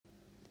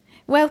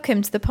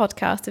Welcome to the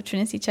podcast of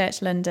Trinity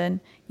Church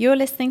London. You're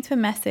listening to a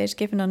message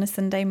given on a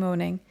Sunday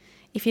morning.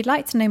 If you'd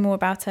like to know more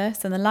about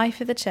us and the life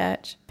of the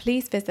church,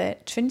 please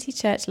visit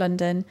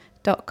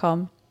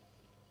trinitychurchlondon.com.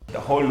 The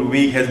whole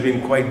week has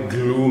been quite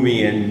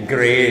gloomy and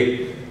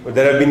grey, but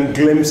there have been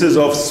glimpses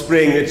of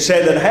spring. It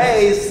said that,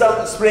 hey,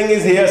 spring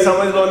is here,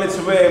 summer is on its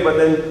way, but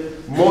then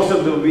most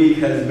of the week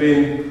has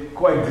been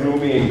quite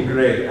gloomy and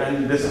grey.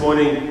 And this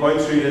morning,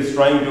 Point Street is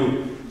trying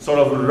to sort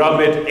of rub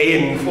it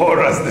in for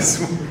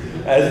us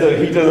as the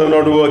heaters are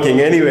not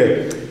working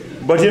anyway.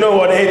 But you know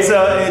what, it's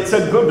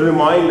a good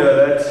reminder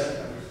that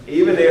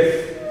even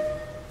if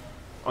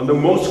on the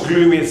most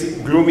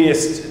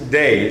gloomiest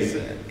days,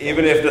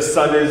 even if the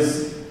sun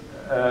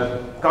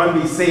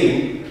can't be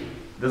seen,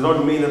 does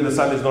not mean that the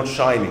sun is not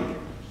shining.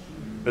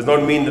 Does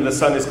not mean that the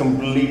sun is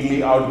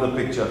completely out of the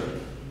picture.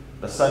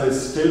 The sun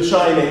is still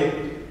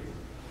shining,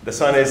 the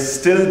sun is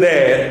still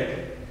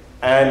there,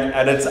 and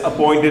at its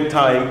appointed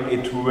time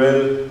it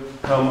will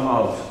come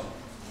out,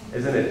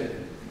 isn't it?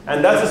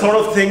 And that's the sort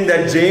of thing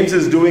that James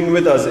is doing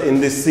with us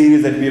in this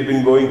series that we have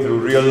been going through,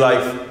 Real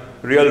Life,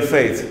 Real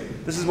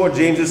Faith. This is what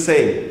James is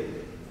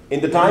saying. In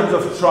the times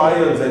of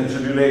trials and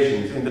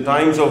tribulations, in the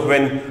times of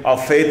when our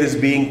faith is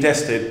being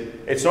tested,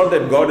 it's not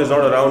that God is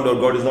not around or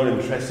God is not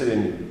interested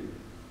in you.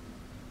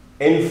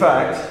 In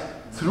fact,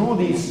 through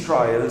these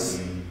trials,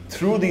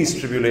 through these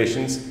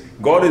tribulations,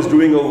 God is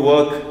doing a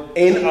work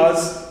in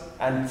us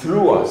and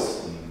through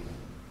us.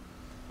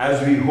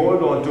 As we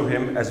hold on to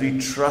Him, as we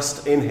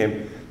trust in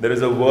Him, there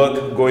is a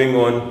work going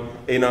on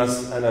in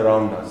us and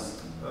around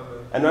us.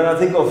 And when I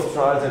think of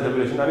trials and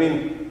tribulations, I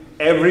mean,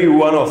 every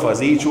one of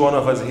us, each one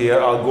of us here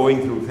are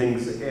going through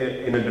things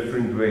in a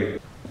different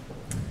way.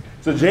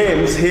 So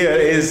James here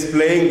is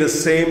playing the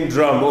same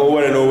drum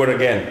over and over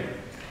again.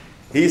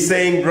 He's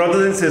saying,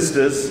 brothers and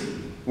sisters,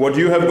 what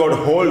you have got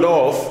hold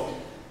of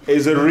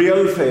is a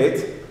real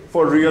faith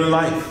for real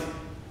life.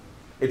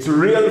 It's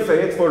real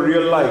faith for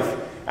real life.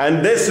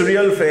 And this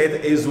real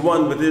faith is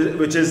one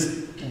which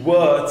is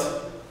worth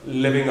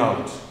living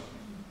out.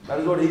 That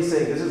is what he's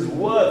saying. This is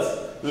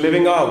worth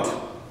living out.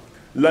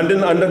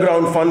 London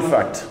Underground fun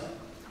fact.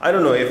 I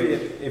don't know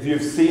if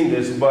you've seen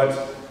this, but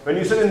when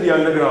you sit in the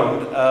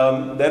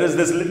Underground, there is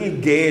this little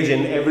gauge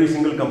in every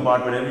single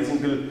compartment, every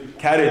single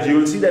carriage. You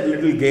will see that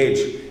little gauge.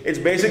 It's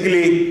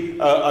basically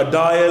a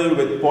dial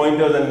with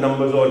pointers and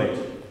numbers on it.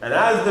 And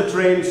as the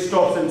train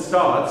stops and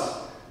starts,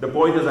 the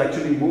pointers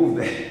actually move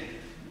there.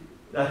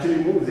 It actually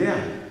moves, yeah.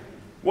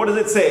 What does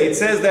it say? It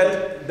says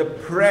that the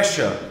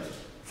pressure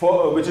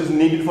which is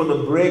needed for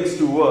the brakes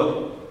to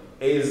work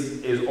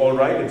is all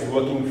right, it's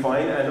working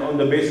fine, and on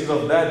the basis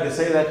of that, they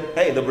say that,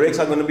 hey, the brakes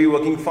are going to be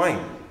working fine.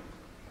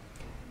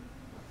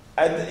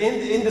 And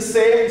in the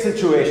same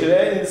situation,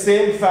 in the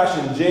same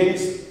fashion,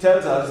 James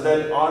tells us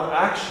that our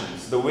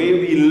actions, the way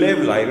we live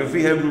life, if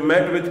we have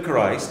met with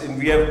Christ, if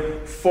we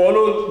have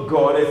followed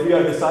God, if we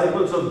are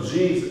disciples of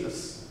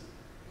Jesus,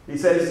 he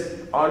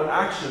says our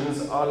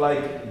actions are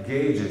like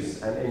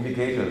gauges and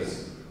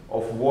indicators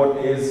of what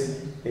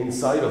is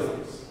inside of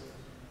us.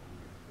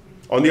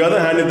 On the other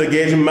hand, if the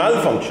gauge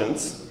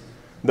malfunctions,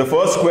 the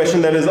first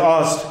question that is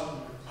asked,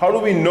 how do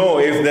we know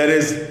if there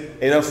is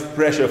enough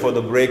pressure for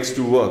the brakes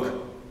to work?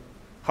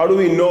 How do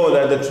we know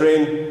that the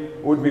train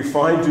would be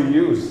fine to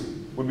use,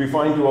 would be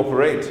fine to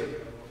operate?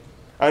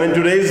 And in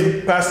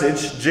today's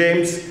passage,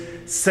 James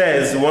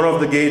says one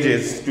of the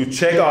gauges to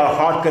check our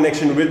heart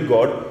connection with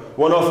God,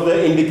 one of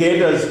the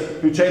indicators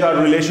to check our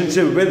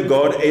relationship with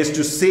God is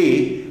to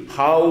see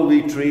how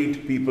we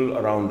treat people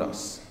around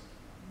us.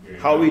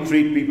 How we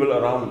treat people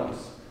around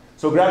us.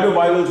 So grab your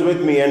Bibles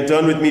with me and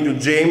turn with me to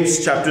James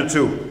chapter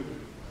 2.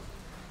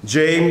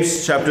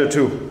 James chapter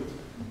 2.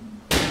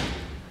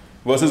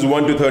 Verses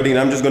 1 to 13.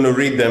 I'm just going to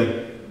read them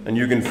and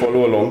you can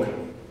follow along.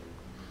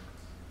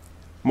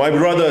 My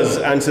brothers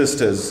and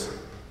sisters,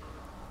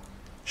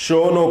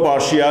 show no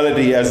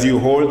partiality as you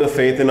hold the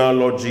faith in our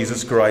Lord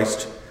Jesus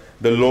Christ,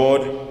 the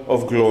Lord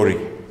of glory.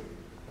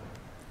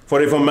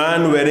 For if a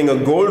man wearing a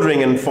gold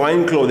ring and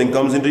fine clothing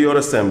comes into your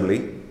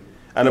assembly,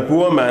 and a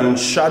poor man in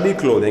shabby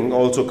clothing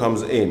also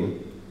comes in,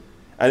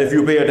 and if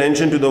you pay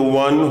attention to the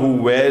one who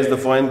wears the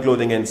fine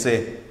clothing and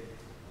say,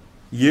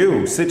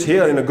 you sit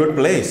here in a good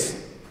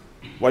place,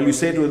 while you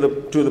say to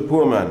the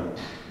poor man,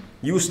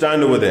 you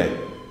stand over there,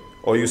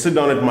 or you sit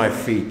down at my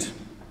feet,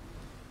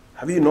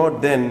 have you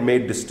not then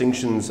made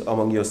distinctions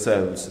among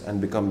yourselves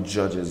and become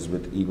judges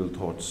with evil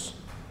thoughts?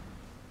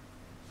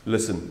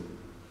 Listen,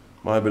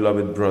 my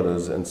beloved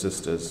brothers and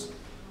sisters,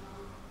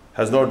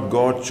 has not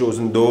God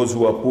chosen those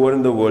who are poor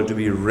in the world to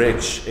be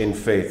rich in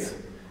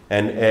faith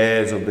and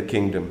heirs of the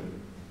kingdom,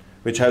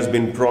 which has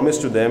been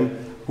promised to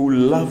them who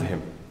love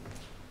Him?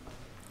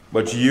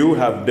 But you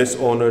have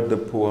dishonored the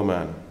poor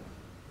man.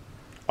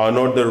 Are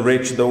not the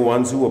rich the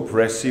ones who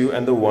oppress you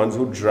and the ones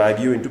who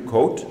drag you into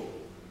court?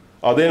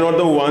 Are they not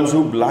the ones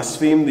who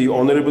blaspheme the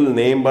honorable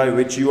name by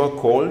which you are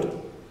called?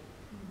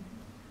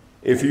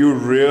 If you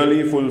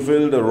really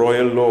fulfill the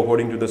royal law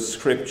according to the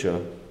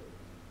scripture,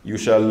 you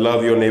shall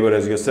love your neighbor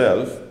as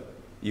yourself,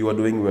 you are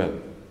doing well.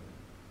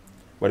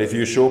 But if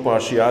you show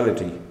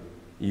partiality,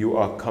 you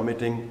are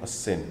committing a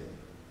sin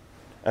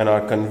and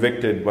are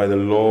convicted by the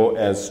law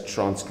as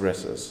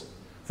transgressors.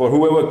 For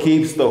whoever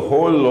keeps the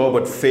whole law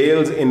but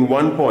fails in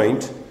one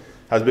point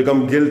has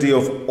become guilty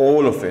of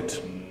all of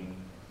it.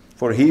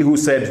 For he who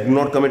said, do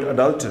not commit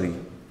adultery,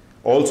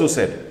 also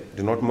said,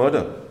 do not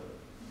murder.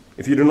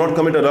 If you do not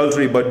commit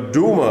adultery but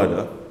do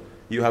murder,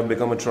 you have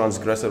become a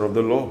transgressor of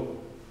the law.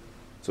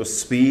 So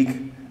speak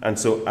and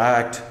so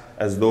act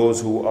as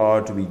those who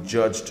are to be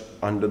judged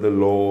under the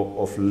law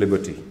of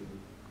liberty.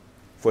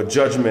 For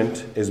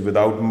judgment is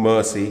without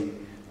mercy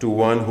to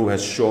one who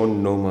has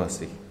shown no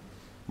mercy.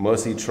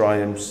 Mercy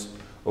triumphs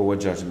over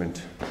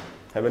judgment.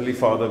 Heavenly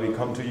Father, we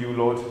come to you,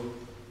 Lord.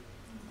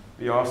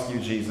 We ask you,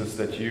 Jesus,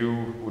 that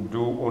you would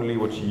do only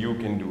what you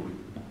can do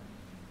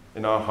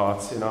in our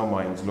hearts, in our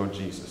minds, Lord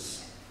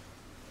Jesus.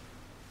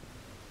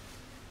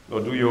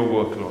 Lord, do your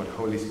work, Lord.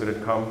 Holy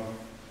Spirit, come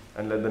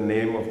and let the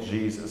name of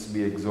Jesus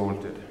be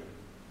exalted.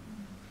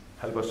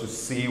 Help us to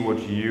see what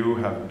you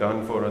have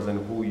done for us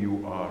and who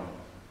you are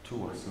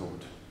to us, Lord.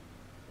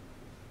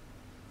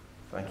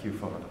 Thank you,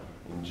 Father.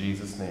 In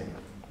Jesus' name.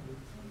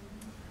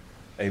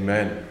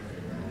 Amen.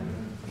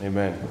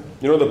 Amen.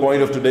 You know, the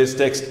point of today's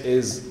text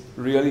is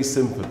really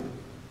simple.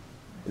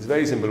 It's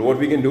very simple. What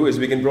we can do is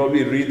we can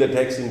probably read the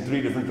text in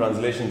 3 different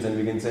translations and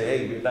we can say,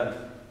 hey, we're done.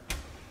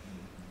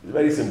 It's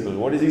very simple.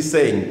 What is he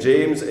saying?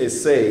 James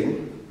is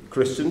saying,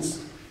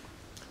 Christians,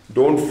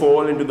 don't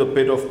fall into the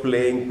pit of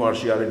playing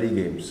partiality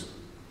games.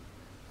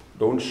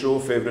 Don't show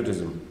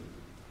favoritism.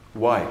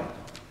 Why?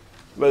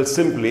 Well,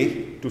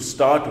 simply, to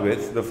start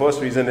with, the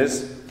first reason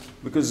is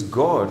because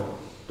God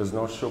does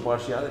not show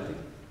partiality.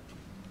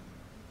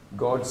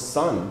 God's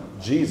Son,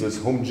 Jesus,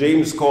 whom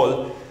James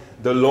called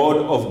the Lord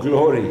of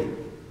glory,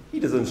 he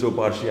doesn't show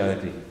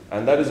partiality.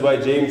 And that is why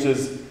James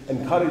is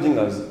encouraging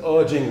us,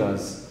 urging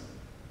us,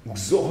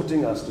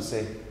 exhorting us to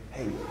say,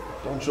 hey,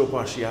 don't show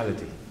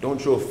partiality. Don't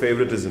show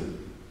favoritism.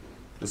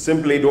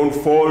 Simply don't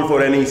fall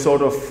for any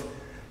sort of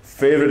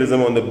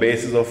favoritism on the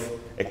basis of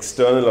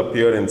external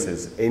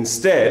appearances.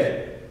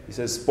 Instead, he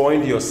says,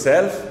 point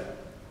yourself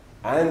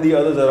and the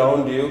others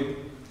around you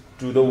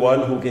to the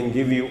one who can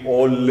give you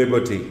all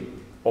liberty,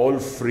 all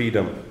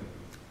freedom,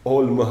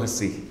 all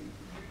mercy.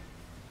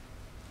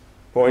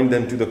 Point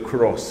them to the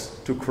cross,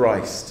 to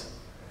Christ,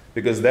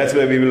 because that's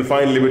where we will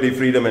find liberty,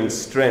 freedom, and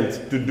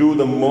strength to do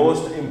the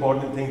most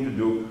important thing to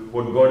do.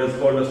 What God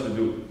has called us to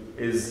do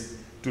is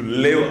to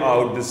live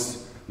out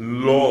this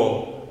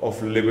law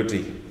of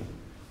liberty,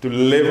 to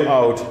live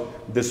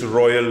out this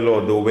royal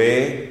law, the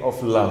way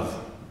of love.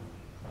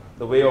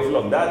 The way of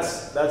love.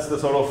 That's the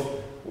sort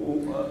of,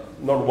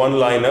 not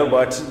one-liner,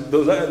 but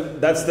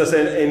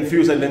in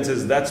few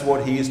sentences, that's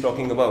what he is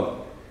talking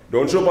about.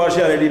 Don't show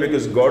partiality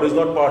because God is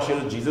not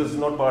partial, Jesus is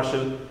not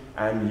partial,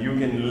 and you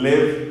can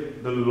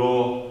live the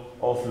law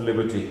of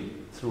liberty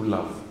through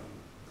love.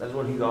 That's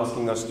what he's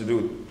asking us to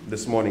do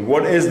this morning.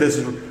 What is this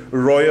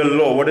royal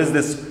law? What is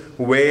this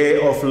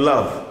way of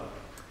love?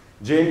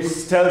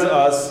 James tells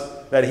us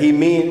that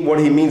what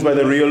he means by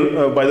the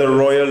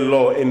royal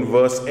law in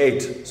verse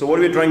 8. So what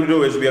we're trying to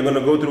do is we are going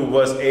to go through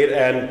verse 8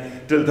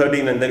 and till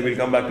 13, and then we'll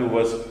come back to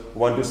verse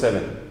 1 to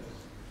 7.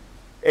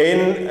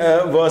 In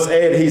verse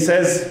 8, he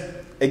says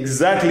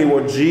exactly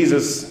what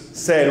Jesus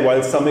said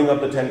while summing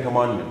up the 10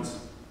 commandments.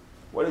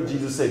 What did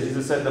Jesus say?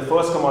 Jesus said the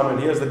first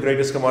commandment, here's the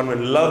greatest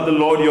commandment: love the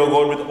Lord your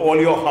God with all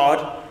your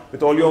heart,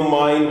 with all your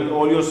mind, with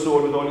all your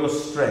soul, with all your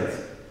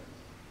strength.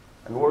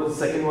 And what was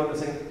the second one? The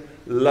second,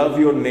 love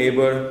your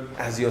neighbor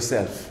as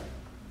yourself.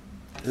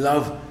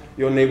 Love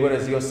your neighbor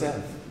as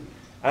yourself.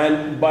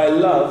 And by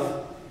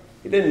love,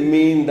 it didn't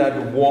mean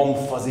that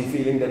warm, fuzzy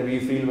feeling that we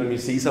feel when we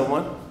see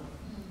someone.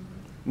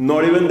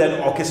 Not even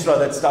that orchestra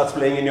that starts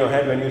playing in your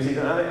head when you see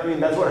them. I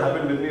mean, that's what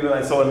happened with me when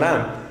I saw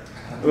Nam.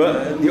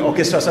 Well, the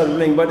orchestra started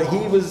playing, but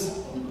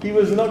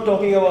he's not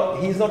talking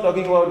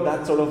about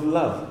that sort of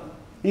love.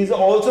 He's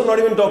also not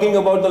even talking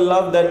about the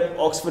love that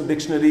Oxford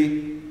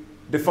Dictionary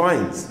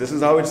defines. This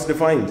is how it's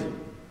defined: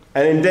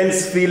 an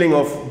intense feeling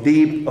of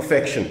deep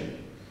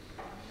affection,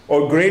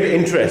 or great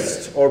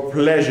interest or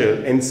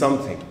pleasure in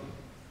something.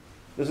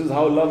 This is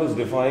how love is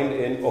defined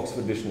in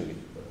Oxford Dictionary.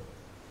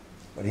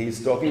 But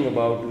he's talking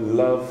about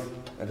love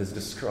that is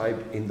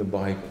described in the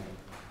Bible.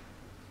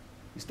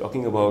 He's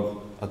talking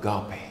about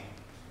agape.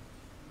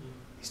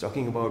 He's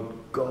talking about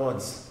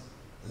God's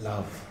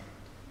love.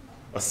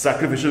 A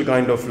sacrificial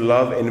kind of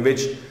love in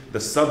which the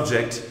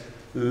subject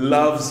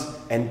loves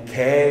and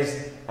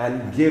cares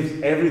and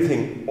gives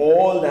everything,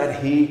 all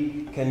that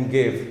he can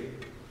give,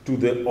 to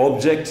the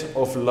object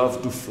of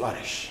love to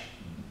flourish.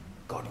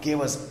 God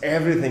gave us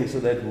everything so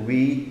that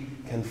we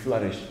can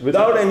flourish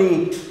without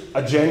any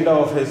agenda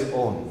of his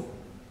own.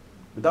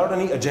 Without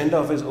any agenda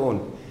of his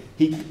own.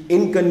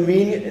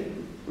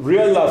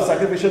 Real love,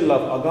 sacrificial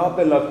love,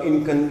 agape love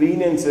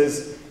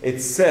inconveniences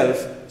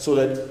itself so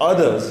that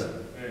others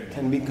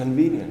can be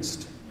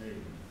convenienced.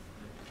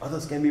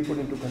 Others can be put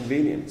into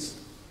convenience.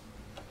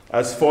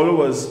 As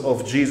followers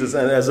of Jesus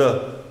and as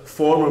a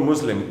former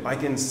Muslim, I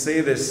can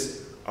say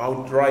this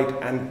outright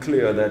and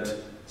clear that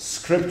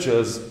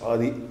Scriptures are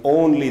the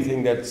only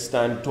thing that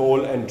stand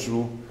tall and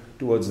true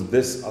towards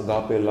this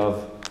agape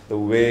love, the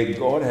way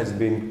God has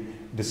been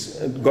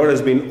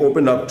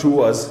opened up to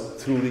us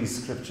through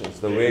these Scriptures,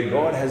 the way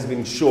God has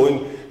been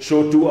showed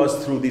to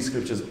us through these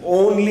Scriptures.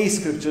 Only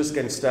Scriptures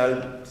can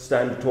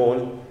stand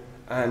tall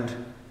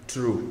and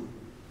true.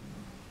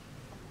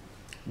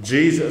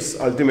 Jesus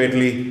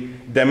ultimately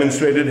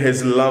demonstrated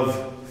his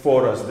love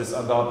for us, this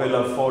agape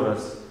love for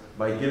us,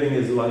 by giving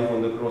his life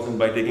on the cross and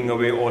by taking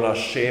away all our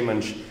shame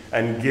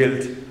and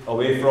guilt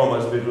away from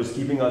us, which was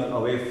keeping us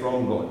away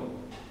from God.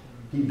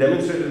 He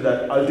demonstrated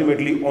that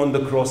ultimately on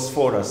the cross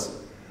for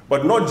us.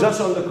 But not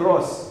just on the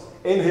cross,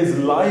 in his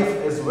life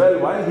as well,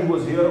 while he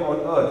was here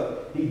on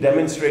earth, he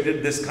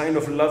demonstrated this kind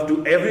of love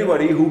to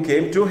everybody who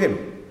came to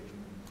him.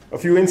 A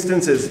few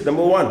instances.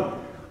 Number one,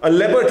 a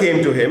leper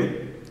came to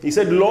him. He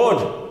said,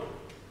 Lord,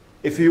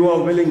 if you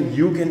are willing,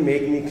 you can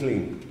make me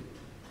clean.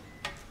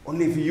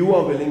 Only if you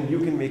are willing, you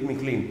can make me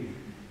clean.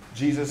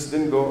 Jesus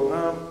didn't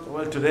go,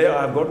 well, today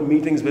I've got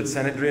meetings with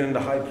Sanhedrin and the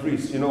high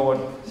priest. You know what?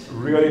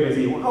 Really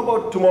busy. How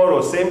about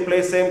tomorrow? Same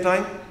place, same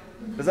time?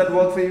 Does that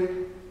work for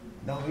you?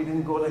 No, he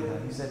didn't go like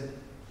that. He said,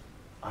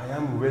 I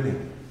am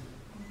willing.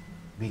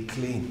 Be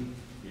clean.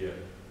 Yeah.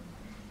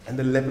 And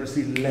the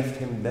leprosy left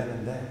him then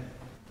and there.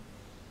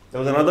 There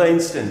was another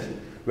instant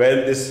where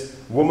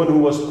this woman who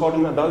was caught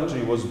in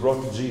adultery was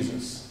brought to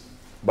Jesus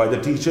by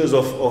the teachers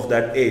of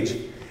that age.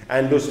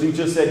 And those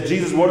teachers said,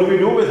 Jesus, what do we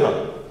do with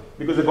her?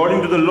 Because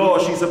according to the law,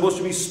 she's supposed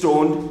to be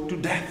stoned to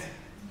death.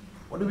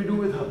 What do we do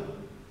with her?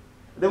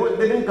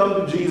 They didn't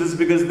come to Jesus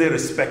because they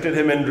respected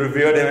him and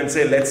revered him and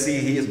say, let's see,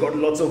 he has got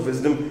lots of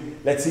wisdom.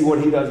 Let's see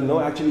what he does. No,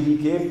 actually,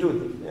 they came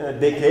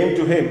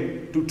to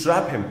him to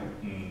trap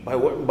him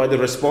by the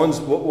response,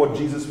 what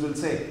Jesus will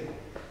say.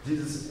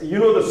 Jesus, you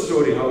know the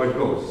story, how it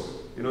goes.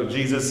 You know,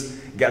 Jesus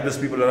gathers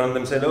people around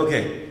them and said,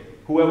 okay,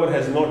 whoever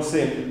has not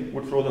sinned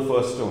would throw the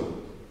first stone.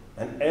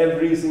 And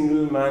every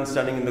single man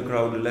standing in the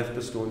crowd left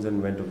the stones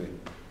and went away.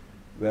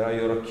 Where are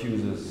your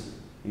accusers?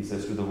 He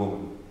says to the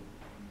woman.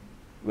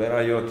 Where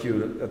are your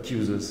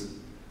accusers?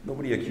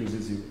 Nobody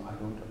accuses you. I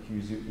don't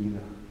accuse you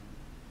either.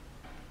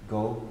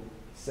 Go,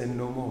 sin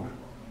no more.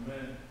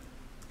 Amen.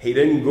 He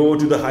didn't go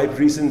to the high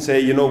priest and say,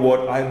 you know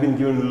what, I've been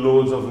given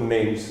loads of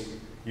names.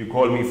 You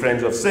call me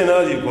friends of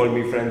sinners, you call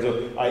me friends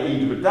of, I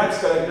eat with tax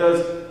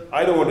collectors.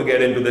 I don't want to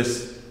get into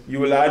this. You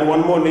will add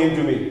one more name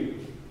to me.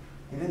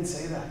 He didn't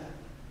say that.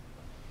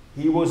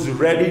 He was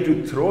ready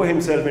to throw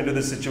himself into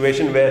this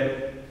situation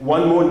where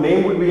one more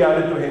name would be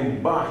added to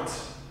him, but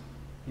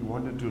he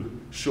wanted to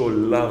show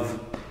love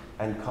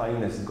and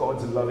kindness,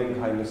 God's loving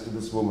kindness to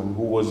this woman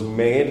who was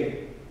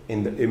made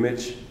in the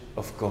image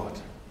of God.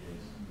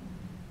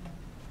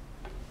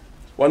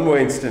 One more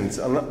instance.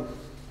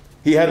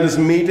 He had this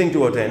meeting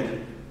to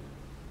attend,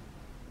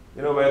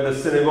 where the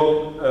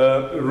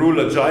synagogue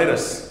ruler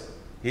Jairus,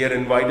 he had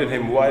invited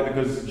him. Why?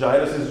 Because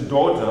Jairus'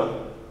 daughter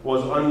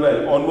was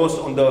unwell, almost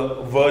on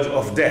the verge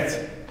of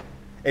death.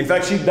 In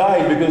fact, she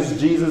died because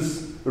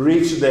Jesus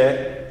reached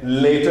there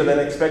later than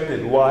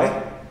expected.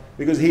 Why?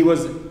 Because he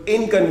was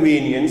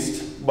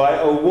inconvenienced by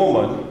a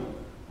woman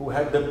who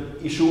had the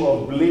issue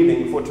of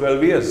bleeding for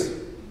 12 years.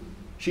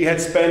 She had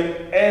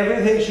spent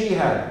everything she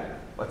had,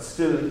 but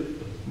still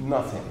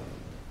nothing.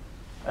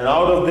 And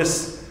out of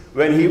this,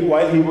 while he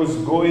was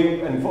going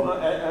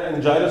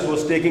and Jairus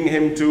was taking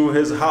him to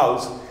his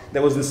house,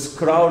 there was this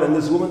crowd, and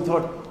this woman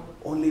thought,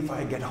 only if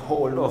I get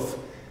hold of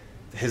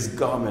his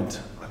garment,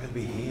 I will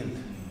be healed.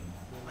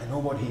 I know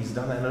what he's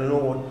done, and I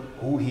know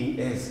who he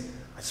is.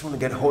 I just want to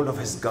get hold of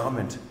his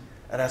garment.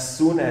 And as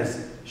soon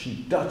as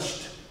she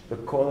touched the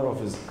corner of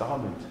his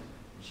garment,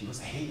 she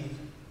was healed.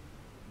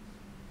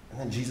 And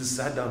then Jesus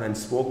sat down and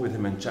spoke with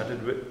him and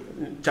chatted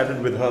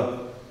with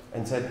her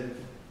and said,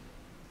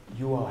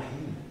 you are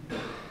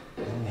healed.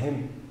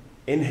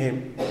 In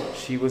him,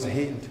 she was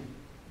healed.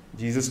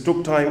 Jesus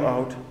took time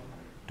out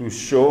to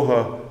show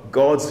her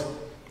God's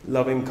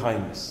loving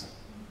kindness.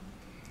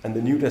 And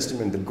the New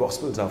Testament, the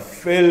Gospels are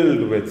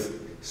filled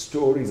with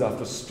stories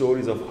after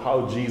stories of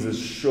how Jesus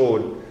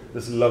showed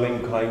this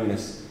loving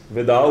kindness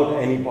without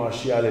any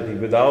partiality,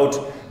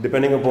 without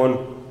depending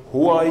upon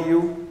who are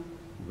you,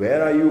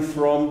 where are you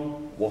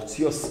from, what's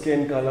your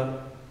skin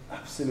color.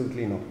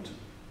 Absolutely not.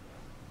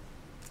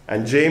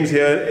 And James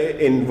here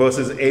in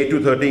verses 8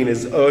 to 13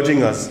 is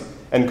urging us,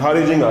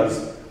 encouraging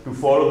us to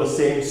follow the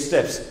same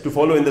steps, to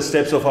follow in the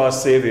steps of our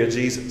Savior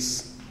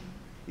Jesus.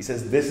 He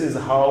says, this is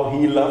how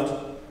he loved,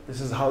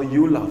 this is how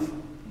you love.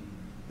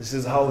 This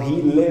is how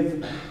he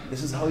lived,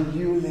 this is how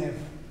you live.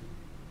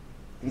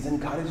 He's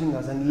encouraging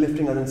us and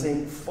lifting us and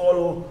saying,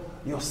 follow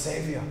your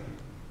Savior.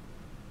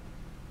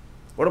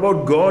 What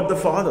about God the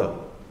Father?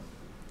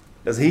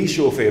 Does he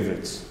show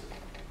favorites?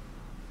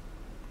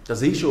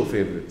 Does he show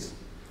favorites?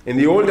 In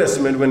the Old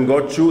Testament, when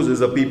God chooses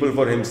a people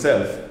for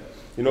himself,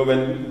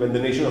 when the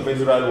nation of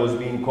Israel was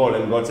being called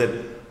and God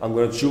said, I'm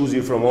going to choose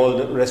you from all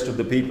the rest of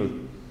the people,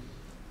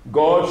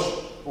 God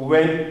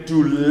went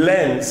to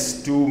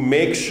lengths to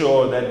make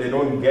sure that they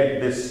don't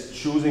get this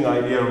choosing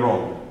idea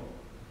wrong.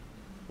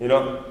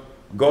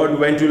 God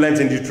went to lengths.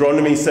 In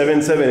Deuteronomy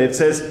 7:7, it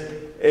says,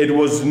 "It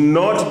was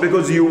not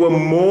because you were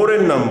more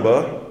in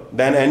number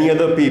than any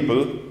other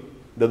people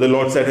that the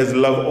Lord set his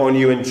love on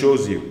you and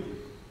chose you.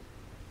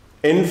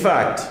 In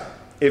fact,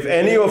 if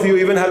any of you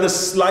even have the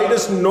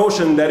slightest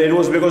notion that it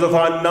was because of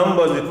our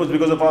numbers, it was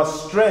because of our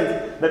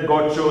strength that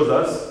God chose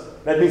us,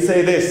 let me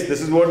say this.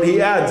 This is what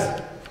he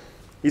adds.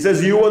 He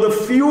says, you are the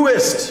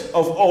fewest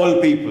of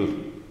all people."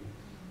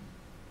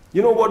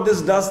 You know what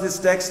this does, this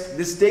text?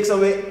 This takes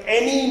away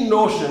any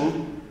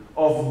notion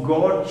of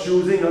God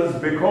choosing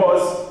us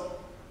because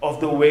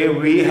of the way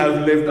we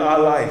have lived our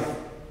life.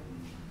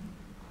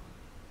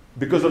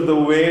 Because of the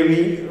way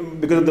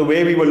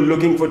we were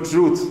looking for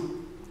truth.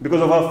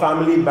 Because of our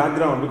family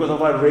background, because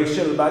of our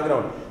racial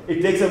background.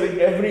 It takes away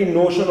every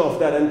notion of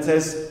that and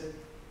says,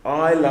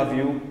 I love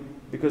you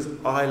because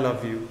I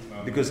love you,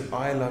 because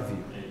I love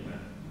you.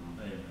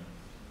 Amen.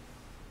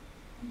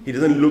 He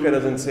doesn't look at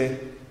us and say,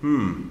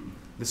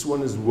 this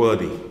one is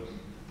worthy.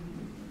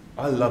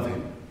 I love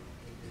him.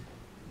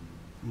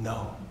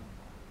 No.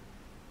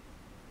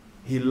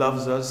 He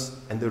loves us,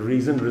 and the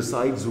reason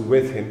resides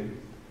with him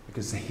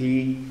because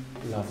he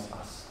loves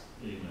us.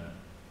 Amen.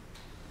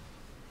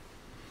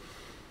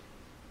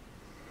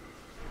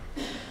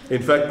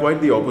 In fact, quite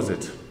the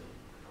opposite.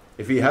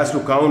 If he has to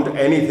count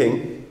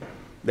anything,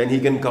 then he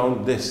can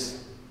count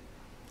this.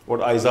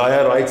 What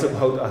Isaiah writes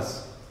about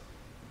us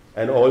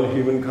and all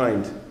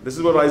humankind. This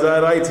is what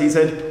Isaiah writes. He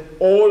said,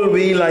 all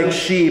we like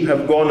sheep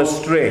have gone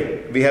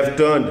astray. We have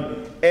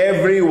turned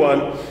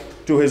everyone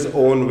to his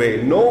own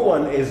way. No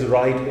one is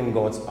right in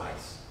God's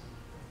eyes.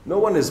 No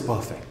one is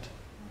perfect.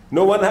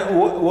 No one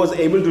was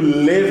able to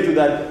live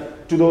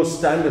to those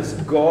standards,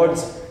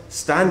 God's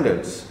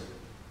standards.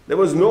 There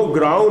was no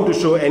ground to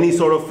show any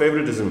sort of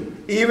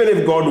favoritism, even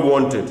if God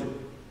wanted,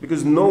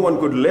 because no one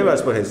could live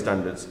as per his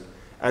standards.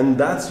 And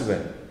that's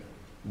when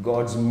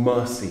God's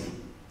mercy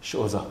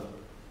shows up.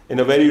 In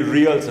a very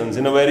real sense,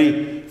 in a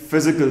very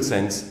physical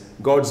sense,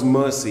 God's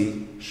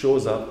mercy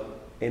shows up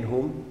in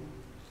whom?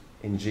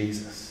 In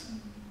Jesus.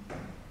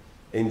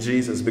 In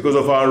Jesus. Because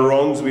of our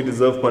wrongs, we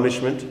deserve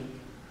punishment.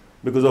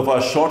 Because of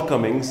our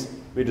shortcomings,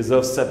 we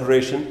deserve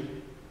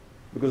separation.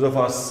 Because of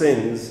our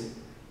sins,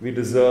 we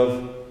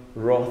deserve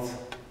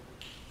wrath.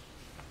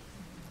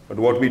 But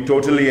what we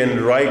totally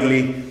and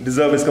rightly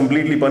deserve is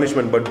completely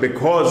punishment. But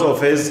because of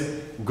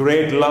his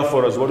great love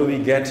for us, what do we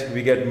get?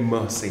 We get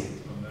mercy.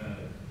 Amen.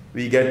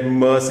 We get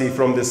mercy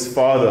from this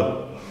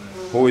Father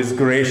who is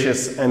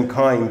gracious and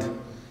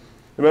kind.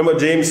 Remember,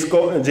 James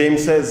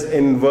says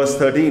in verse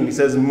 13, he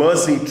says,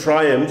 mercy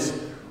triumphs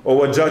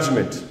over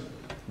judgment.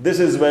 This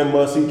is where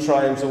mercy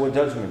triumphs over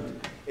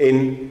judgment.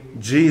 In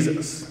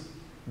Jesus,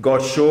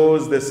 God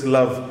shows this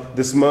love,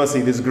 this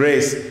mercy, this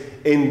grace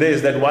in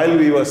this, that while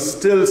we were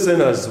still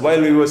sinners,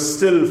 while we were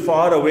still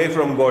far away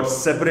from God,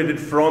 separated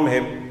from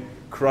him,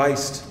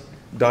 Christ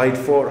died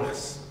for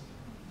us.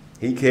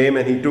 He came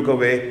and he took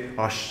away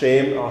our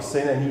shame, our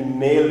sin, and he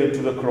nailed it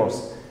to the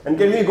cross. And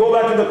can we go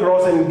back to the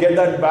cross and get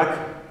that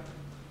back?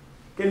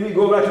 Can we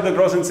go back to the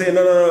cross and say,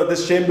 no,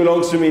 this shame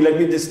belongs to me, let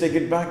me just take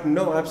it back?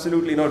 No,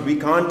 absolutely not. We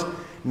can't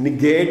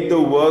negate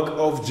the work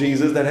of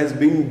Jesus that has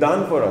been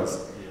done for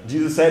us.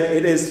 Jesus said,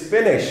 it is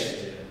finished.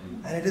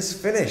 And it is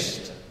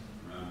finished.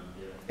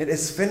 It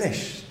is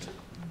finished.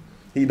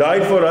 He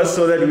died for us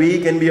so that we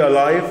can be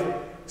alive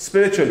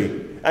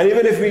spiritually. And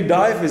even if we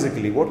die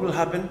physically, what will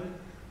happen?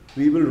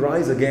 We will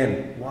rise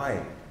again.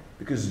 Why?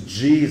 Because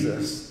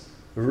Jesus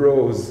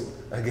rose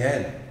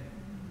again.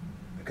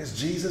 Because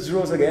Jesus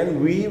rose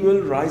again, we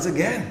will rise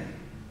again.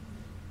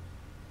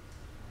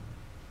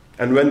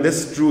 And when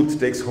this truth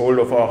takes hold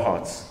of our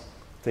hearts,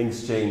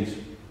 things change.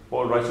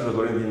 Paul writes to the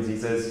Corinthians, he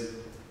says,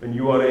 when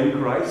you are in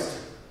Christ,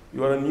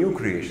 you are a new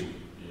creation.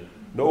 Yeah.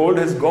 The old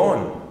has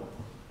gone.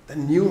 The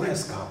new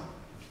has come.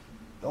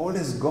 The old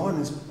is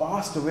gone, is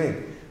passed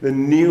away. The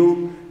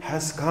new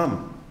has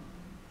come.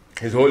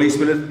 His Holy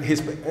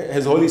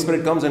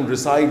Spirit comes and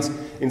resides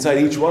inside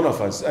each one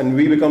of us, and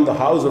we become the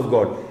house of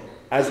God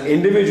as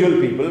individual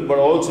people, but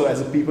also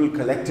as a people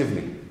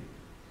collectively.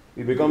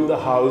 We become the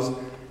house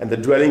and the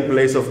dwelling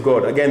place of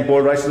God. Again,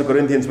 Paul writes to the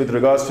Corinthians with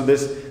regards to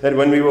this, that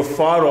when we were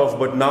far off,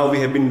 but now we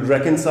have been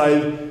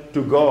reconciled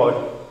to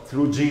God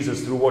through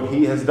Jesus, through what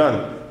he has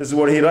done. This is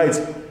what he writes.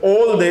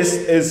 All this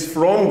is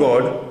from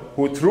God,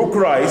 who through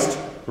Christ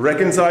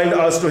reconciled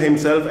us to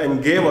himself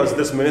and gave us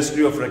this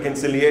ministry of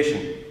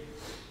reconciliation.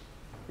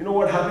 You know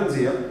what happens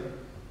here?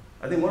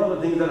 I think one of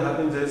the things that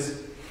happens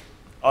is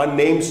our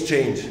names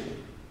change.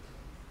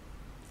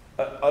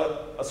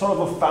 A sort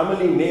of a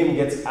family name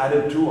gets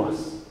added to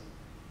us.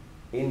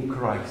 In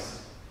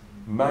Christ.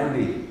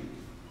 Mandy,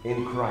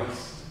 in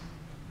Christ.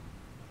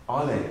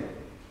 Ale,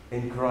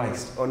 in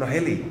Christ. Or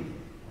Naheli,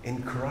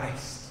 in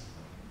Christ.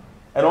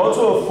 And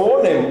also a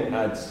forename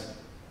adds.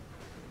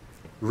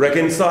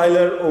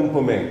 Reconciler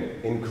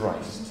Umpome, in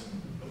Christ.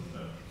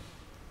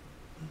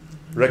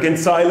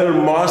 Reconciler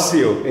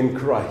Marcio, in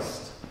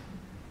Christ.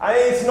 And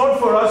it's not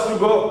for us to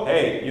go,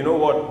 hey, you know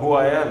what, who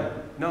I am.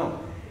 No.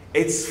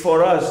 It's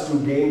for us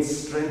to gain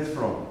strength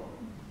from.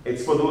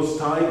 It's for those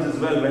times as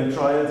well when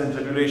trials and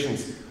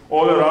tribulations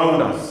all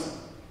around us.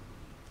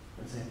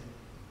 And say,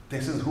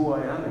 this is who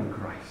I am in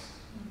Christ.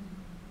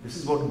 This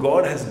is what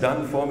God has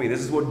done for me.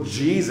 This is what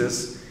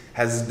Jesus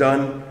has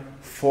done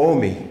for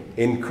me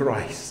in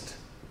Christ.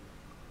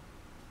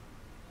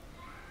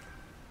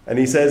 And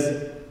he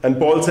says, and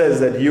Paul says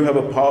that you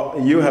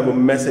have a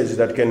message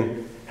that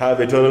can have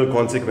eternal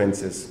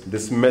consequences.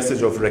 This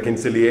message of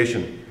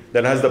reconciliation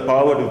that has the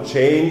power to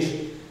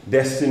change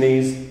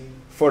destinies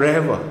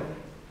forever.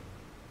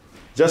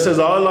 Just as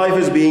our life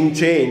is being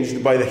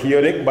changed by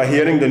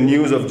hearing the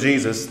news of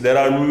Jesus, there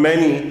are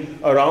many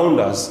around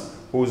us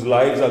whose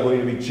lives are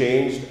going to be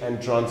changed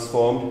and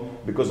transformed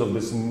because of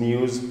this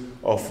news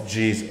of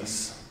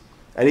Jesus.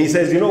 And he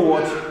says, you know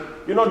what?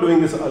 You're not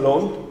doing this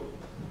alone.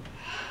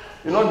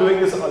 You're not doing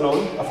this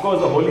alone. Of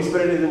course, the Holy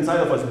Spirit is inside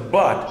of us,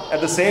 but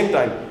at the same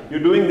time, you're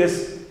doing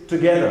this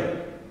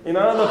together. In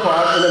another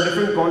part, in a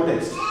different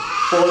context,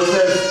 Paul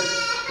says,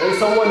 there is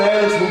someone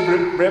else who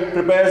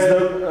prepares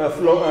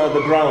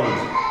the ground.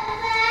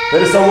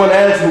 There is someone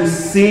else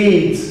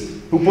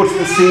who puts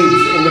the seeds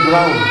in the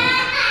ground.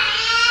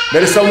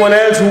 There is someone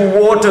else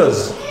who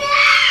waters.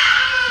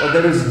 But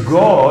there is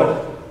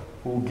God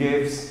who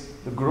gives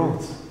the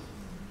growth.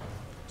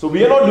 So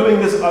we are not doing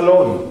this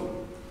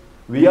alone.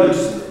 We are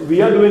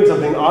doing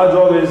something. Our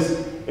job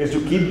is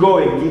to keep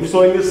going, keep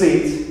sowing the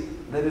seeds.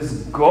 There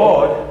is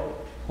God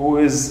who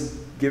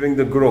is giving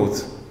the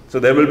growth. So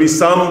there will be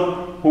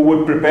some who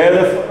would prepare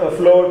the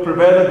floor,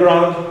 prepare the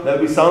ground. There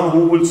will be some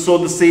who will sow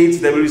the seeds.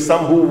 There will be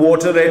some who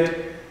water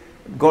it.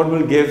 God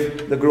will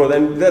give the growth.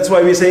 And that's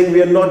why we're saying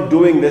we are not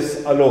doing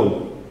this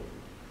alone.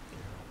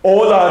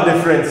 All our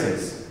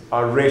differences,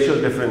 our racial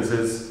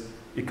differences,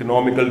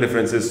 economical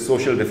differences,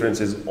 social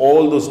differences,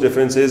 all those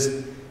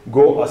differences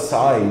go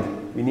aside.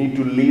 We need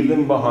to leave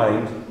them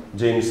behind,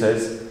 James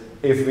says,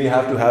 if we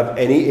have to have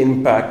any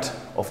impact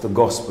of the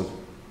gospel.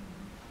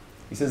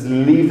 He says,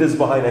 leave this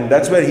behind. And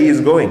that's where he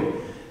is going.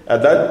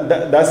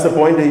 That's the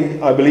point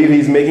I believe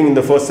he's making in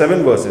the first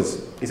 7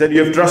 verses. He said,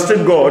 you have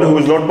trusted God who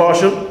is not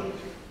partial.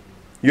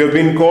 You have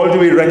been called to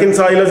be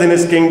reconcilers in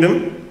his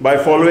kingdom by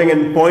following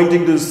and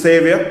pointing to the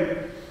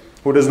Savior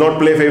who does not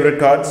play favorite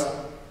cards.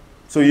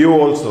 So you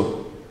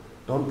also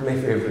don't play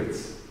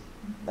favorites.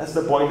 That's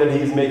the point that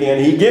he's making.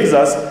 And he gives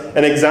us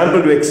an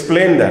example to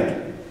explain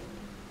that.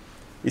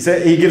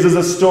 He gives us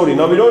a story.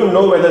 Now we don't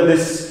know whether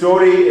this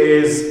story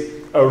is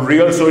a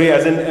real story,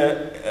 as in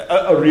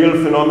a real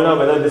phenomena,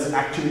 whether this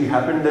actually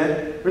happened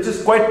there, which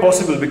is quite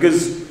possible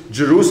because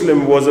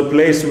Jerusalem was a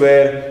place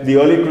where the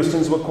early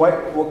Christians were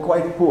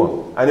quite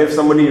poor. And if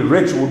somebody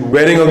rich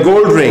wearing a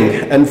gold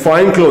ring and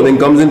fine clothing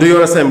comes into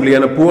your assembly,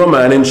 and a poor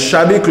man in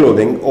shabby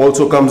clothing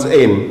also comes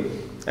in,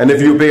 and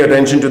if you pay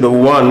attention to the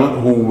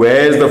one who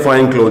wears the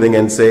fine clothing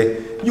and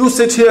say, you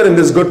sit here in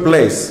this good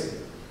place,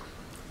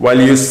 while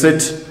you say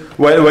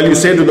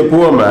to the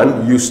poor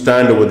man, you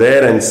stand over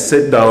there and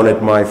sit down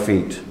at my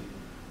feet.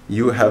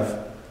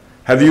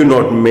 Have you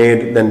not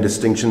made then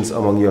distinctions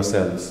among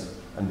yourselves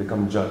and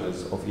become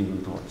judges of evil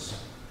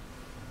thoughts?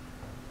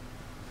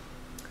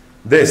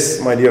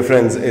 This, my dear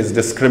friends, is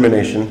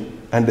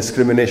discrimination, and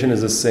discrimination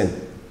is a sin.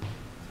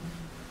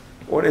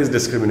 What is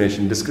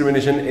discrimination?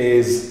 Discrimination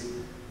is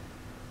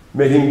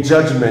making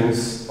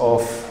judgments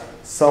of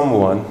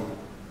someone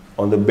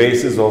on the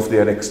basis of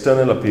their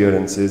external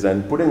appearances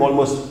and putting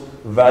almost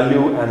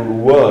value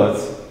and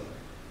worth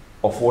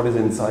of what is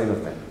inside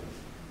of them.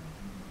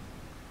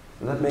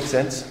 Does that make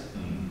sense?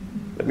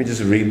 Let me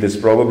just read this,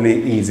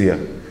 probably easier.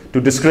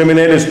 To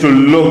discriminate is to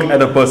look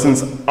at a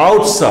person's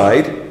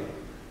outside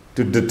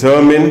to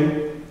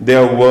determine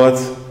their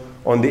worth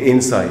on the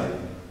inside.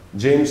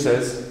 James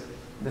says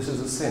this is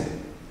a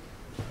sin.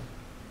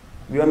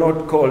 We are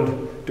not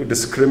called to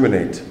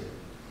discriminate.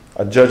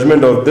 A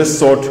judgment of this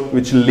sort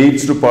which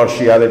leads to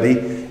partiality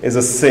is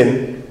a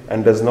sin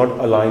and does not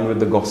align with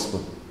the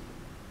gospel.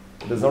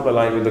 It does not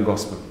align with the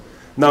gospel.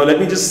 Now let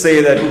me just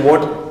say that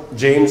what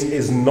James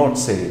is not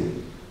saying.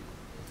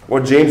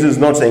 What James is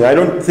not saying, I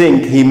don't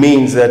think he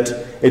means that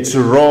it's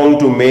wrong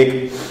to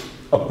make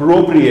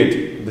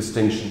appropriate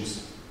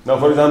distinctions. Now,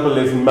 for example,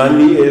 if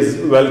Mandy is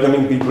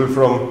welcoming people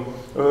from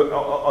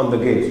on the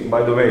gate,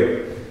 by the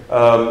way,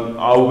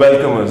 our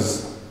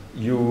welcomers,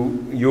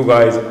 you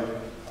guys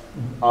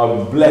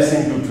are a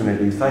blessing to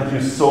Trinity. Thank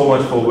you so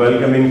much for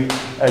welcoming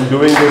and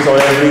doing this on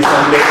every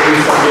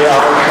Sunday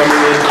hour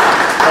coming in.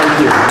 Thank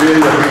you.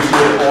 Really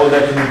appreciate all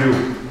that you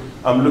do.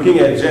 I'm looking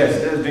at Jess.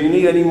 Jess, do you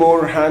need any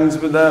more hands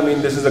with that? I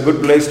mean, this is a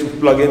good place to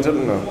plug in.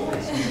 No.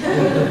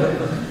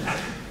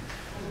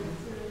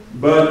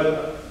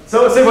 But,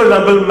 so say for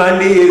example,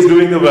 Mandy is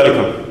doing the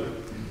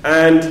welcome.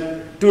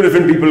 And 2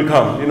 different people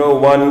come. You know,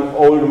 one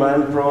old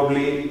man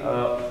probably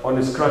on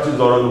his crutches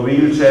or on a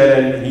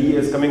wheelchair, and he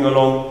is coming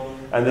along.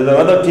 And there's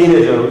another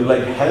teenager who's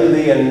like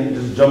healthy and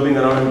just jumping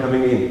around and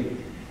coming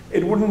in.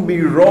 It wouldn't be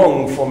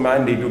wrong for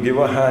Mandy to give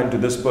a hand to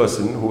this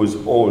person who is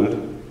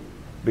old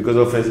because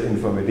of his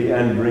infirmity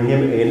and bring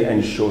him in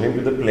and show him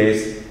to the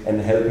place and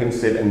help him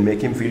sit and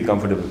make him feel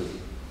comfortable.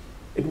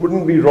 It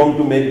wouldn't be wrong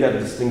to make that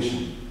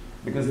distinction.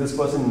 because this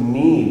person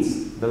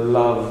needs the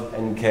love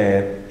and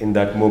care in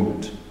that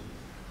moment.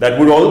 That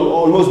would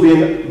almost be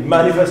a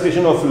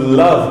manifestation of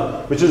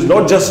love, which is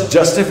not just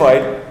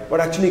justified, but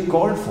actually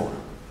called for.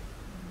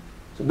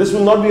 So this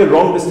will not be a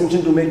wrong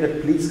distinction to make,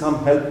 that please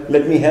come help,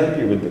 let me help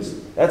you with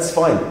this. That's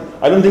fine.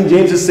 I don't think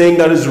James is saying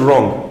that is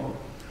wrong.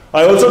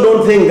 I also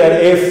don't think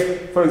that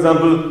if, for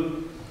example,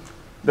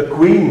 the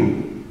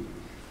Queen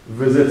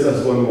visits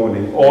us one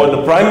morning, or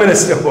the Prime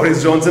Minister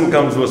Boris Johnson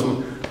comes to us,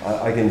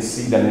 I can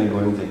see Daniel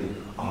going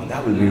thinking, oh,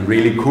 that will be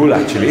really cool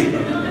actually.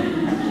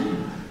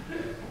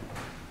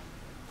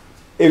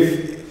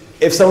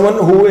 If someone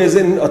who is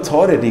in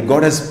authority,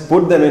 God has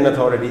put them in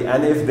authority,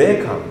 and if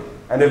they come,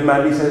 and if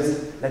Maddie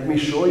says, let me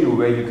show you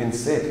where you can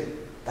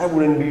sit, that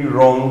wouldn't be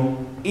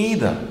wrong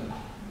either.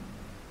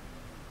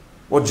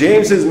 What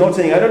James is not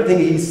saying, I don't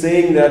think he's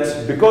saying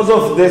that because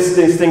of this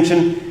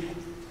distinction,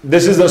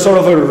 this is a sort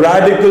of a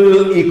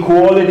radical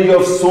equality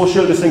of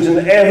social distinction,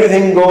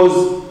 everything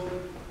goes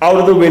out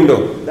of the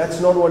window.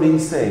 That's not what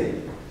he's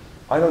saying.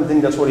 I don't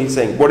think that's what he's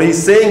saying. What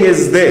he's saying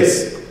is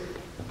this: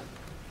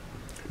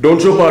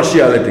 don't show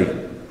partiality.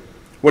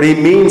 What he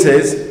means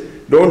is,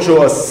 don't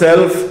show a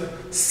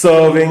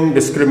self-serving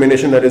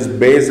discrimination that is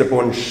based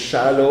upon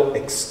shallow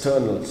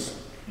externals.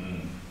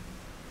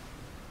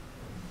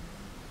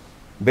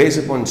 Based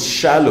upon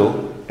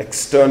shallow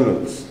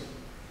externals.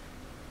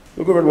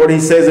 Look at what he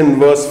says in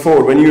verse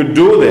 4. When you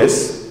do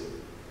this,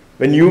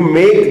 when you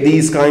make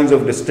these kinds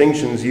of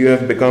distinctions, you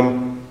have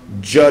become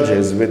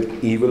judges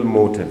with evil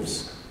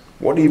motives.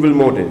 What evil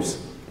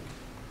motives?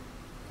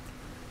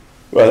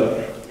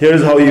 Well,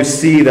 here's how you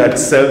see that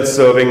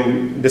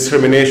self-serving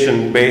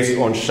discrimination based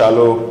on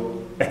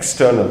shallow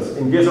externals.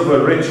 In case of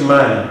a rich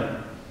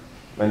man,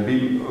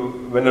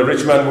 when a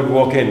rich man would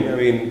walk in,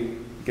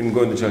 you can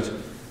go in the church,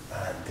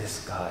 man,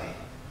 this guy,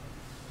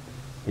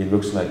 he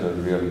looks like a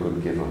real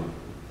good giver.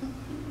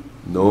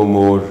 No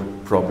more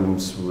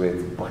problems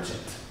with budget.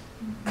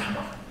 Come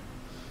on.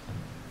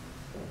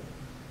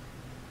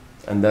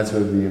 And that's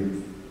where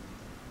we've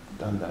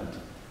done that.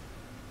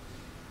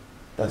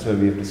 That's where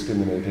we've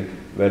discriminated.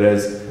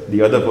 Whereas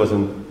the other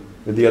person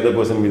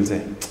will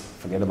say,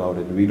 forget about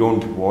it. We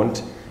don't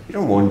want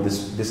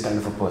this kind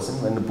of a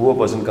person. When the poor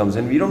person comes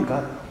in, we don't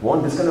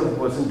want this kind of a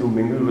person to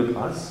mingle with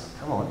us.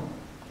 Come on.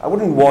 I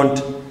wouldn't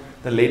want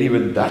the lady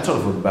with that sort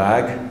of a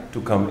bag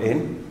to come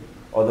in,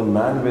 or the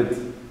man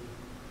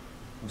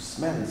who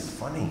smells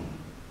funny.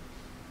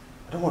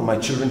 I don't want my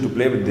children to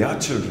play with their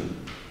children.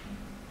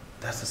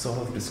 That's the sort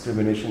of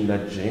discrimination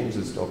that James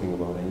is talking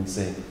about, and he's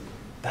saying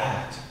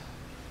that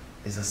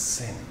is a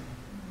sin.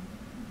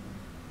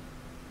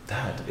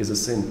 That is a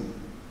sin.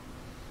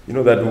 You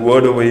know that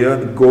word over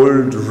here,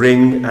 gold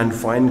ring and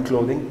fine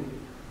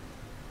clothing?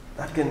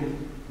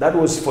 That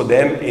was for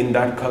them in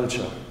that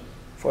culture.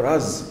 For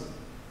us,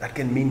 that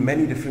can mean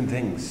many different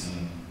things.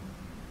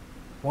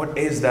 What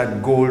is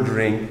that gold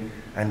ring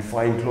and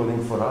fine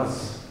clothing for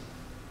us?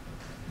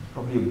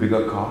 Probably a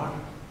bigger car.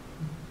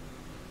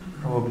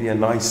 Probably a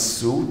nice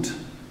suit.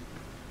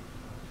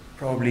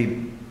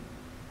 Probably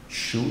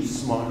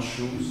shoes, smart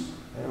shoes.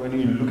 And when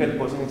you look at a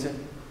person and say,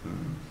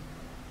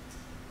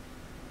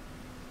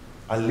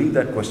 I'll leave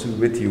that question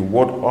with you.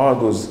 What are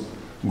those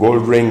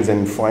gold rings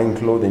and fine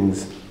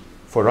clothings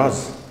for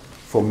us,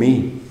 for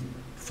me,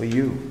 for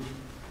you?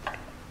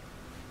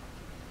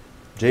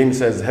 James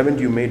says, haven't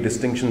you made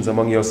distinctions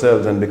among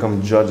yourselves and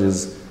become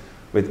judges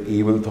with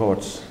evil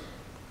thoughts?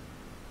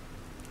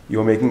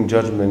 You're making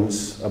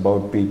judgments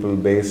about people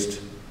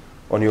based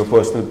on your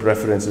personal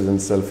preferences and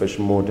selfish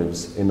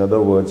motives. In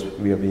other words,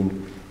 we are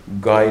being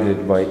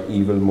guided by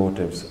evil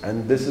motives.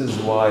 And this is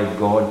why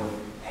God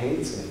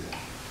hates it.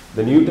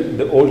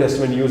 The Old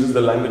Testament uses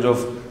the language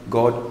of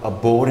God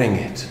abhorring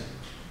it.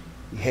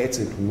 He hates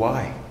it.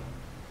 Why?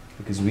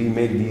 Because we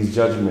make these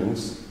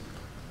judgments.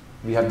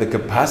 We have the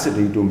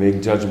capacity to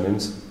make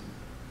judgments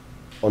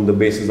on the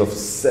basis of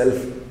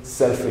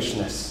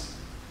selfishness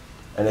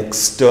and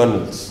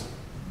externals.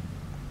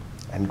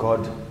 And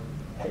God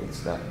hates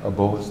that,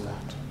 abhors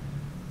that.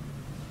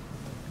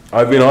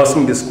 I've been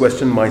asking this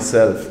question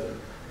myself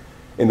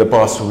in the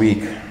past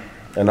week,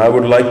 and I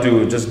would like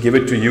to just give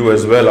it to you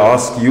as well,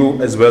 ask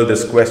you as well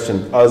this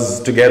question, us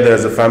together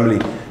as a family,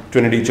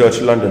 Trinity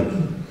Church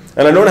London.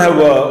 And I don't have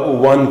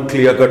one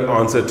clear-cut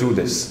answer to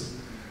this.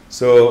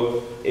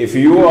 So if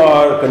you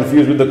are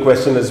confused with the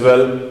question as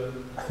well,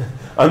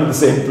 I'm in the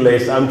same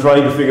place. I'm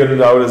trying to figure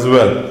it out as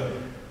well.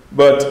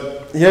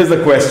 But here's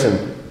the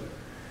question.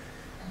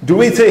 Do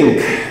we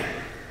think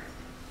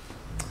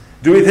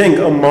a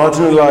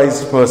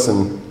marginalized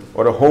person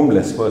or a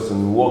homeless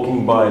person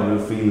walking by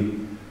will feel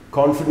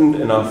confident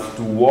enough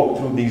to walk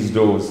through these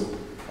doors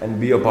and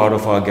be a part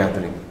of our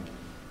gathering?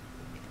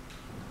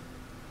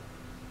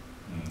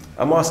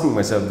 I'm asking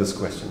myself this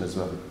question as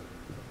well.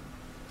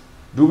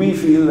 Do we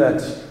feel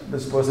that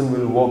this person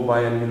will walk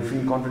by and will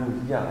feel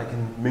confident, yeah, I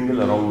can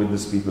mingle around with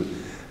these people?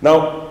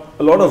 Now,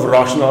 a lot of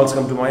rationales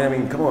come to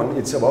mind. Come on,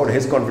 it's about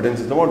his confidence.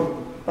 It's not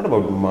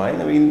about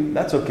mine.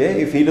 That's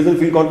okay. If he doesn't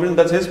feel confident,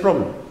 that's his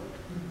problem.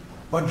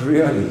 But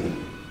really,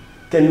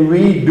 Can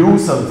we do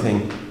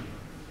something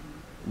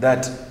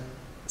that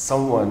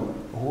someone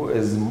who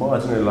is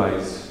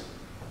marginalized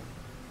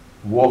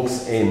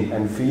walks in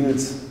and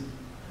feels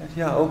that,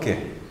 yeah,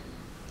 okay,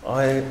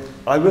 I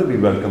will be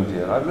welcomed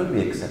here, I will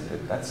be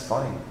accepted, that's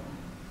fine.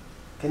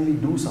 Can we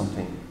do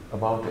something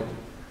about it?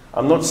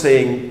 I'm not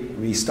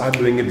saying we start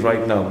doing it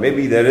right now.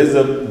 Maybe there is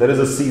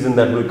a season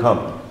that will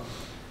come.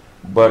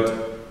 But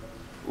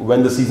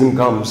when the season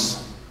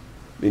comes,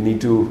 we need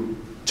to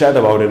chat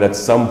about it at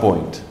some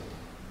point.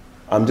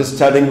 I'm just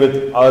chatting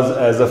with us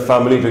as a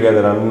family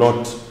together. I'm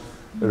not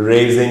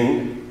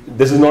raising,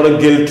 this is not a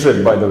guilt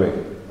trip, by the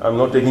way. I'm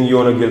not taking you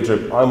on a guilt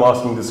trip. I'm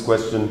asking this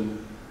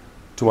question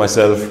to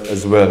myself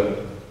as well.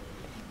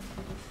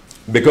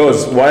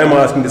 Because, why am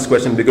I asking this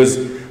question? Because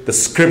the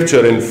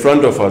scripture in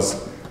front of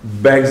us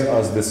begs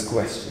us this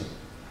question.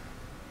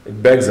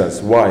 It begs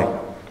us. Why?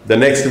 The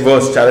next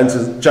verse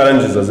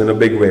challenges us in a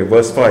big way.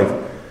 Verse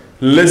 5.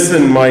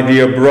 Listen, my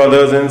dear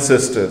brothers and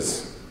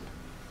sisters.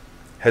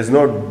 Has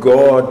not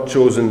God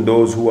chosen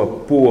those who are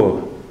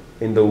poor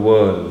in the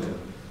world?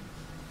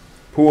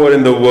 Poor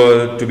in the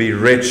world to be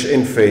rich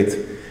in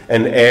faith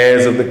and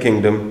heirs of the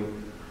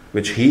kingdom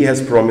which he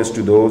has promised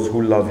to those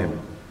who love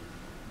him.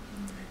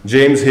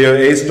 James here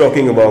is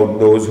talking about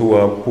those who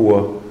are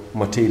poor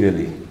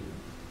materially.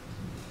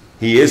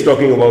 He is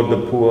talking about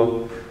the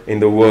poor in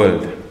the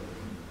world.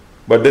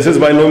 But this is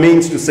by no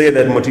means to say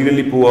that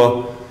materially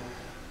poor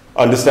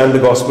understand the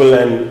gospel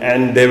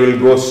and they will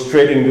go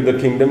straight into the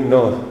kingdom.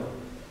 No,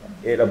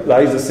 it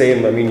applies the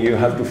same. I mean, you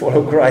have to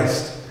follow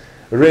Christ.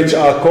 Rich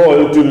are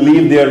called to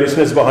leave their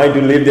richness behind,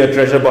 to leave their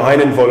treasure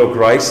behind and follow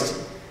Christ.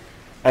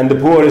 And the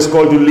poor is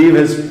called to leave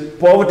his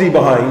poverty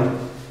behind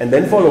and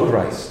then follow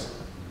Christ.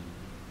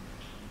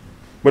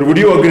 But would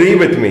you agree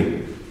with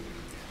me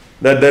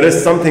that there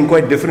is something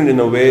quite different in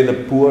the way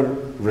the poor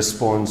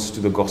responds to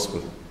the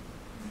gospel?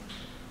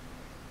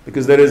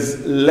 Because there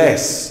is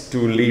less to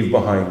leave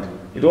behind.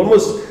 It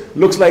almost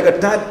looks like a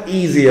tad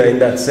easier in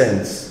that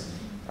sense.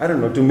 I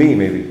don't know, to me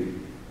maybe.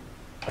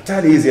 A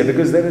tad easier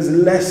because there is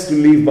less to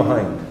leave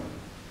behind.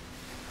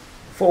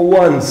 For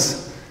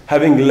once,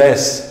 having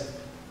less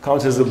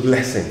counts as a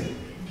blessing.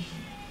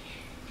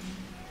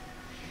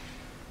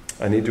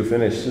 I need to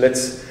finish.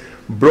 Let's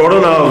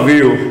broaden our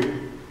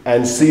view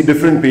and see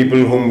different people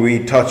whom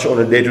we touch on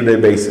a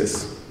day-to-day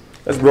basis.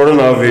 Let's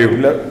broaden our view.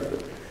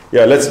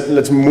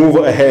 Let's move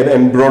ahead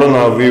and broaden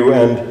our view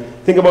and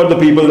think about the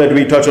people that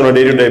we touch on a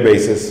day-to-day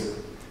basis.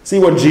 See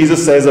what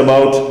Jesus says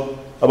about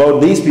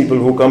these people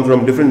who come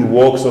from different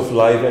walks of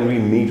life and we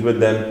meet with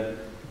them.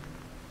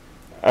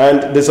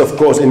 And this, of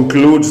course,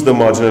 includes the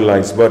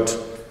marginalized. But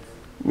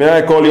may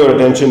I call your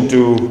attention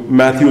to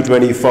Matthew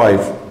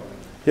 25.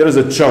 Here is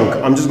a chunk.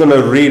 I'm just going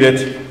to read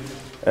it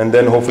and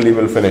then hopefully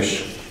we'll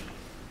finish.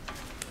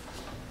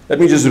 Let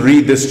me just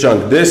read this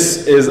chunk.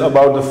 This is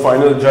about the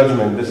final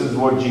judgment. This is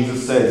what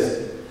Jesus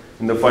says.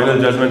 When the final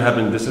judgment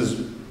happens,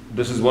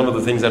 this is one of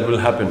the things that will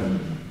happen.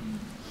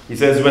 He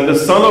says, when the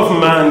Son of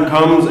Man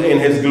comes in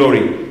his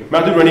glory.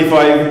 Matthew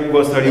 25,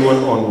 verse 31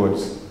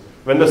 onwards.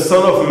 When the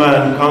Son of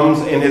Man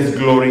comes in his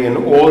glory and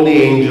all the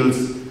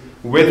angels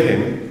with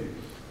him,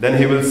 then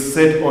he will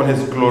sit on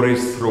his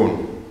glorious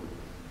throne.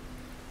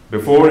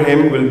 Before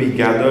him will be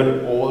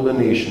gathered all the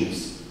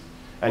nations,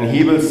 and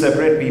he will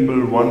separate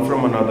people one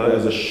from another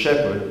as a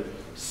shepherd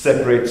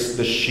separates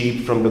the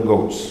sheep from the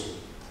goats.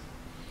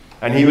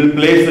 And he will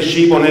place the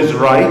sheep on his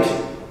right,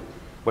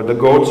 but the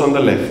goats on the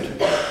left.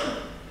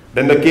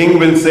 Then the king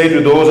will say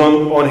to those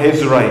on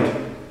his right,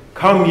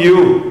 come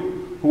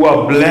you who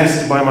are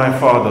blessed by my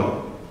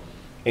Father,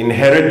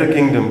 inherit the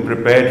kingdom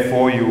prepared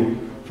for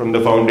you from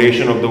the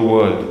foundation of the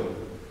world.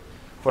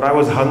 For I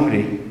was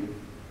hungry,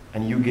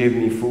 and you gave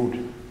me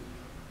food.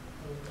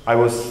 I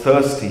was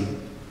thirsty,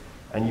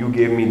 and you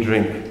gave me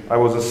drink. I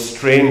was a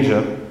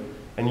stranger,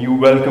 and you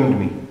welcomed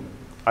me.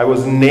 I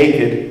was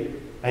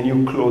naked, and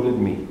you clothed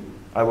me.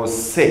 I was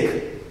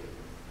sick,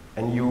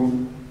 and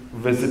you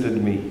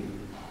visited me.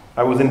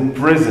 I was in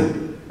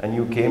prison, and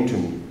you came to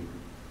me.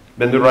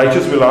 Then the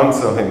righteous will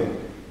answer him,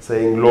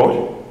 saying,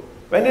 Lord,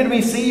 when did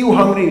we see you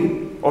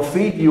hungry, or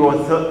feed you,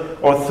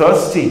 or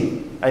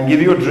thirsty, and give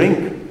you a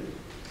drink?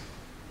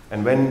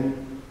 And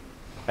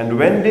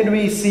when did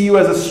we see you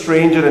as a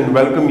stranger and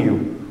welcome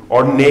you,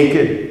 or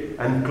naked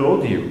and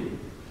clothe you?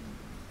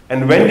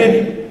 And when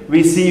did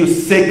we see you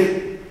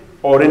sick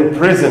or in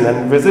prison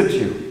and visit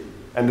you?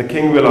 And the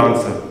king will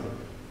answer,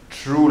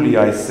 truly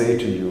I say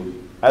to you,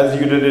 as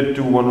you did it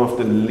to one of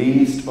the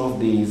least of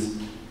these,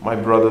 my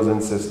brothers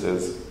and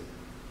sisters,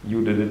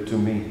 you did it to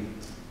me.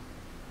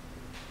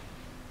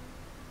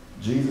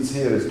 Jesus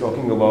here is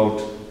talking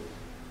about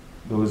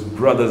those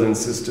brothers and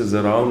sisters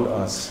around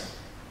us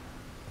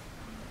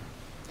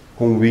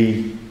whom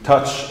we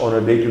touch on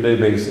a day-to-day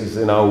basis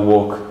in our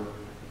walk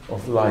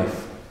of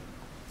life.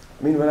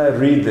 I mean, when I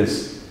read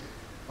this,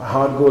 my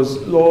heart goes,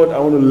 Lord, I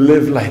want to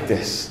live like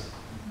this.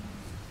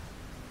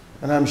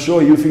 And I'm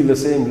sure you feel the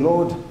same.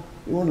 Lord,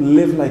 we want to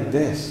live like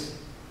this.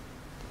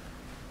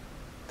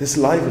 This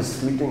life is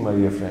fleeting, my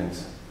dear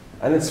friends.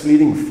 And it's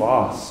fleeting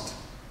fast.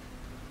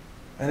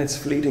 And it's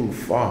fleeting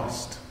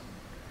fast.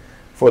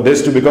 For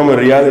this to become a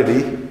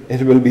reality,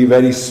 it will be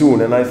very soon.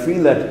 And I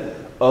feel that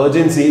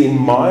urgency in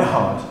my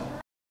heart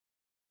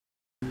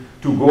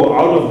to go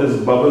out of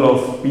this bubble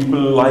of people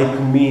like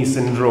me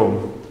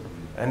syndrome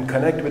and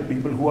connect with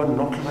people who are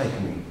not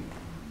like me.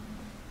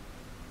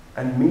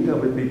 And meet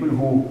up with people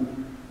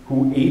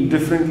who eat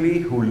differently,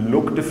 who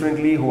look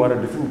differently, who are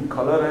a different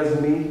color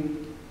as me,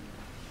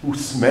 who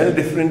smell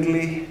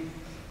differently.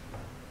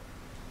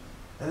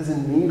 There is a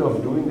need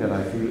of doing that,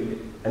 I feel,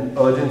 an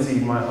urgency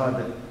in my heart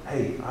that,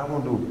 hey, I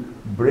want to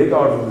break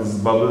out of this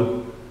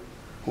bubble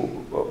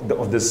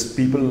of this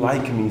people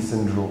like me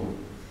syndrome.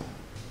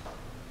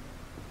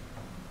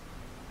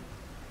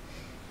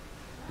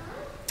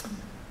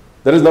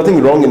 There is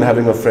nothing wrong in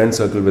having a friend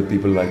circle with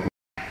people like me.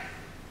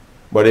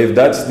 But if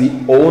that's the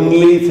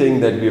only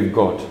thing that we've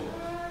got,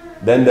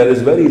 then there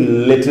is very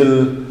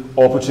little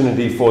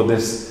opportunity for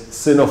this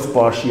sin of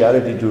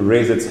partiality to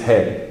raise its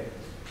head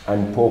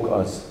and poke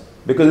us.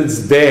 Because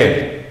it's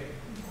there.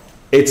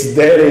 It's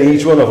there in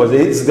each one of us.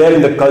 It's there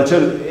in the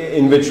culture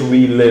in which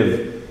we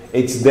live.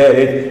 It's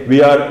there.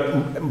 We are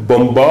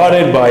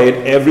bombarded by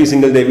it every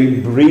single day. We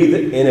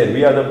breathe in it.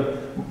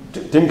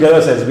 Tim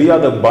Keller says, we are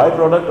the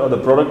byproduct or the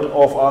product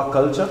of our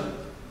culture.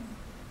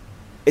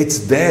 It's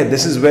there.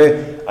 This is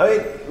where,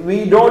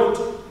 we don't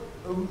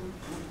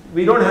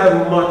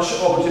have much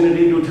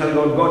opportunity to tell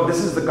God, this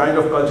is the kind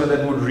of culture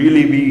that would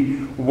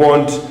really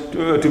want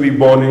to be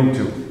born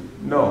into.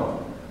 No.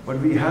 But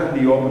we have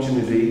the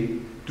opportunity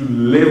to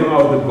live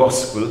out the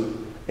gospel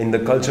in the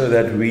culture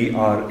that we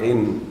are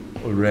in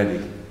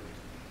already.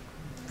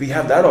 We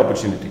have that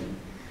opportunity.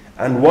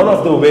 And one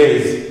of the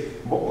ways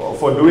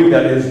for doing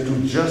that is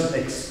to just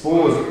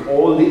expose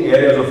all the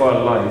areas of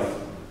our life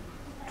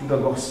to the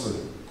gospel.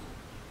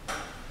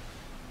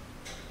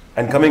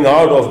 And coming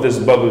out of this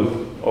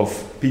bubble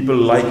of people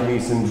like me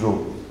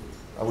syndrome,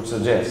 I would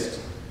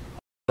suggest,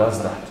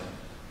 does that.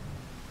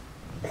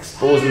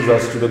 Exposes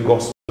us to the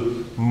gospel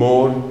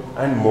more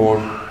and more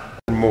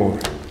and more.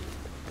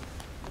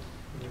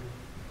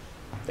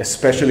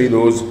 Especially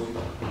those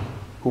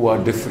who are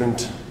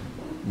different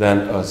than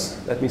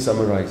us. Let me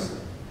summarize.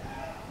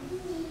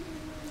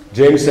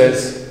 James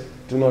says,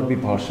 do not be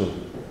partial.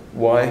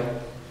 Why?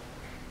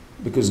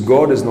 Because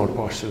God is not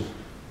partial.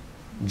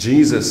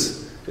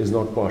 Jesus is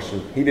not partial.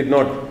 He did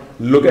not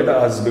look at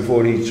us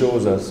before He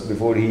chose us,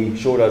 before He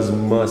showed us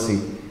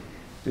mercy,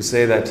 to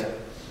say that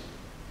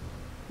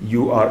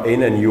you are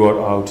in and you are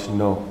out.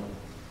 No.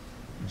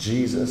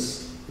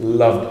 Jesus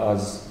loved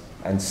us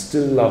and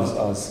still loves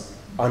us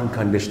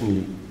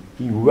unconditionally.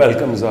 He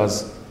welcomes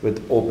us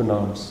with open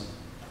arms.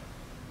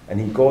 And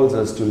He calls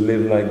us to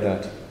live like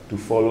that, to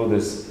follow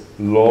this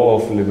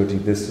law of liberty,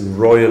 this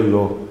royal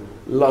law.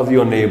 Love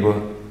your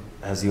neighbor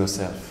as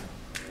yourself.